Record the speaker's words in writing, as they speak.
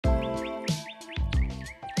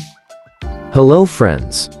Hello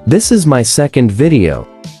friends, this is my second video.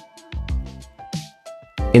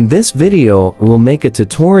 In this video, I will make a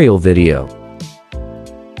tutorial video.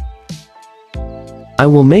 I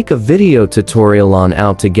will make a video tutorial on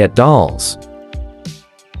how to get dolls.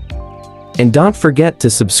 And don't forget to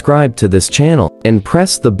subscribe to this channel and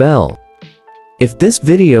press the bell if this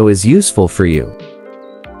video is useful for you.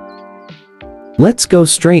 Let's go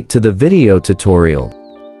straight to the video tutorial.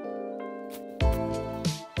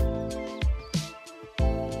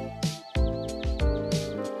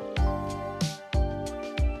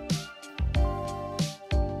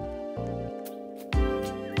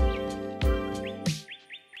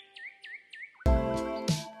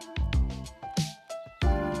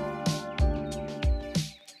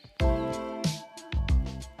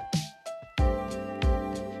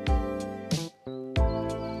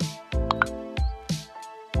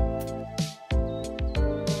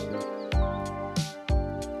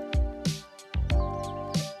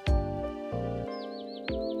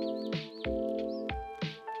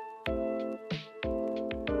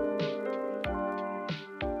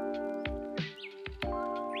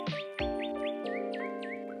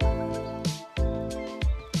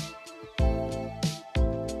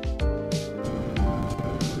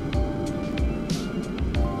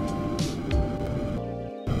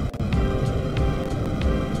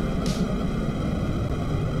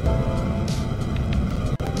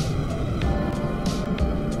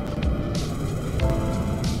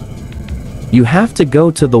 You have to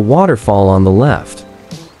go to the waterfall on the left.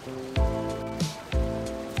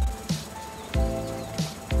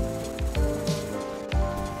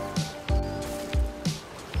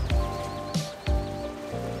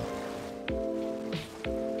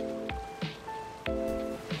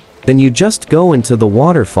 Then you just go into the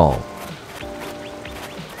waterfall.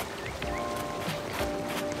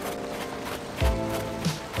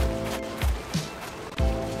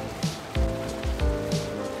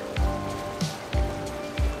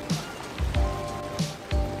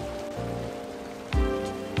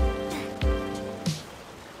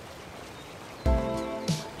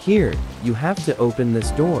 Here, you have to open this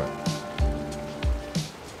door.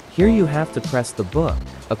 Here you have to press the book,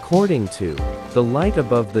 according to the light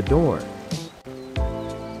above the door.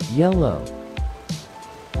 Yellow.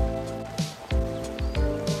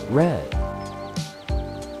 Red.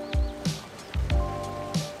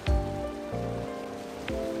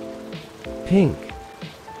 Pink.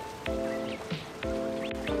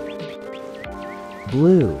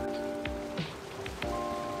 Blue.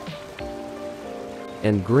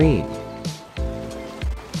 And green.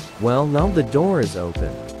 Well, now the door is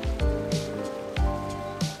open.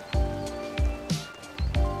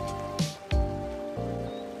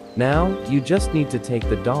 Now, you just need to take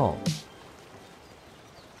the doll.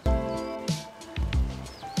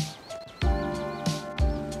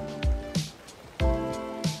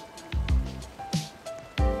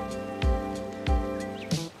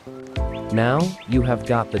 Now, you have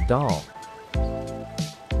got the doll.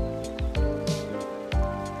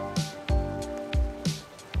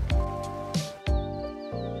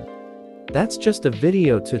 That's just a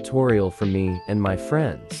video tutorial for me and my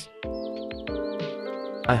friends.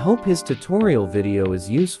 I hope his tutorial video is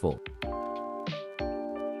useful.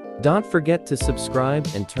 Don't forget to subscribe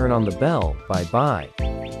and turn on the bell. Bye bye.